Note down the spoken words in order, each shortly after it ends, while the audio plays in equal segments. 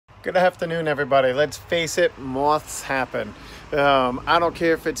Good afternoon, everybody. Let's face it, moths happen. I don't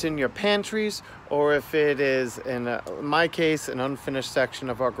care if it's in your pantries or if it is, in my case, an unfinished section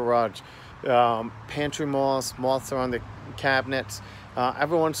of our garage. Pantry moths, moths are on the cabinets.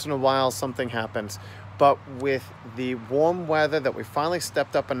 Every once in a while, something happens. But with the warm weather that we finally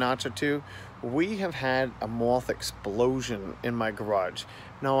stepped up a notch or two, we have had a moth explosion in my garage.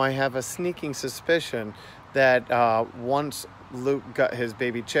 Now, I have a sneaking suspicion that once Luke got his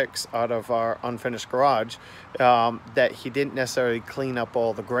baby chicks out of our unfinished garage, that he didn't necessarily clean up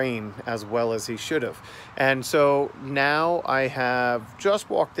all the grain as well as he should have. And so now I have just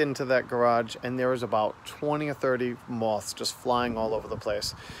walked into that garage and there was about 20 or 30 moths just flying all over the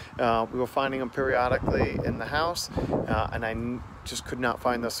place. We were finding them periodically in the house, and I just could not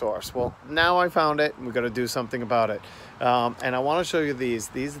find the source. Well, now I found it and we've got to do something about it. And I want to show you these.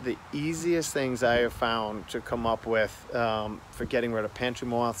 These are the easiest things I have found to come up with for getting rid of pantry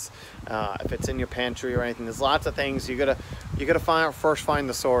moths. If it's in your pantry or anything, there's lots of things you gotta first find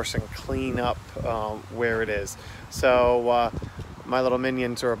the source and clean up where it is. So my little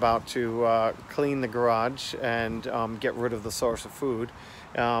minions are about to clean the garage and get rid of the source of food.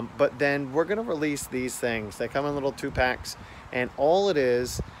 But then we're gonna release these things. They come in little 2-packs, and all it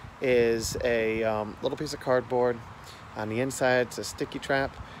is a little piece of cardboard. On the inside, it's a sticky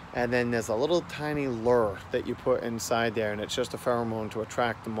trap, and then there's a little tiny lure that you put inside there, and it's just a pheromone to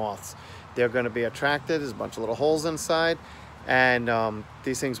attract the moths. They're going to be attracted. There's a bunch of little holes inside, and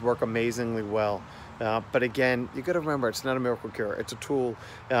these things work amazingly well. But again, you got to remember, it's not a miracle cure. It's a tool.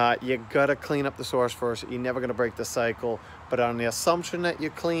 You got to clean up the source first. You're never going to break the cycle. But on the assumption that you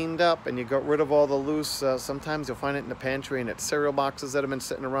cleaned up and you got rid of all the loose, sometimes you'll find it in the pantry, and it's cereal boxes that have been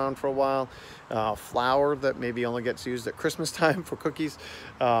sitting around for a while, flour that maybe only gets used at Christmas time for cookies.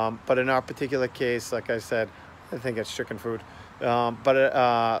 But in our particular case, like I said, I think it's chicken food.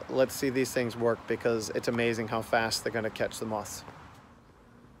 Let's see these things work, because it's amazing how fast they're going to catch the moths.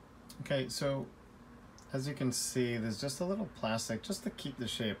 Okay, so as you can see, there's just a little plastic just to keep the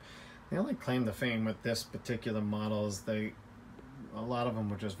shape. They only claim to fame with this particular model is a lot of them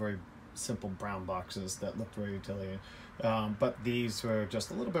were just very simple brown boxes that looked very utilitarian. But these were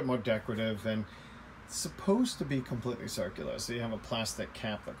just a little bit more decorative and supposed to be completely circular. So you have a plastic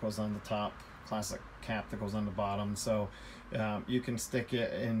cap that goes on the top, plastic cap that goes on the bottom. So you can stick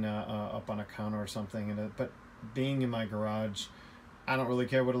it in up on a counter or something. But being in my garage, I don't really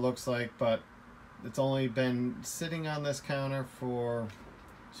care what it looks like, but it's only been sitting on this counter for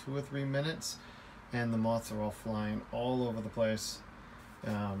 2 or 3 minutes, and the moths are all flying all over the place.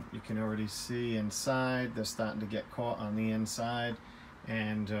 You can already see inside, they're starting to get caught on the inside,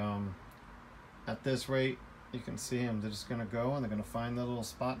 and at this rate, you can see them. They're just going to go and they're going to find the little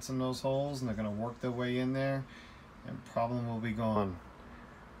spots in those holes, and they're going to work their way in there, and problem will be gone.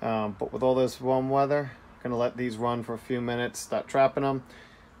 But with all this warm weather, I'm going to let these run for a few minutes, start trapping them.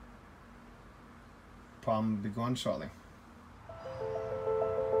 Problem will be gone shortly.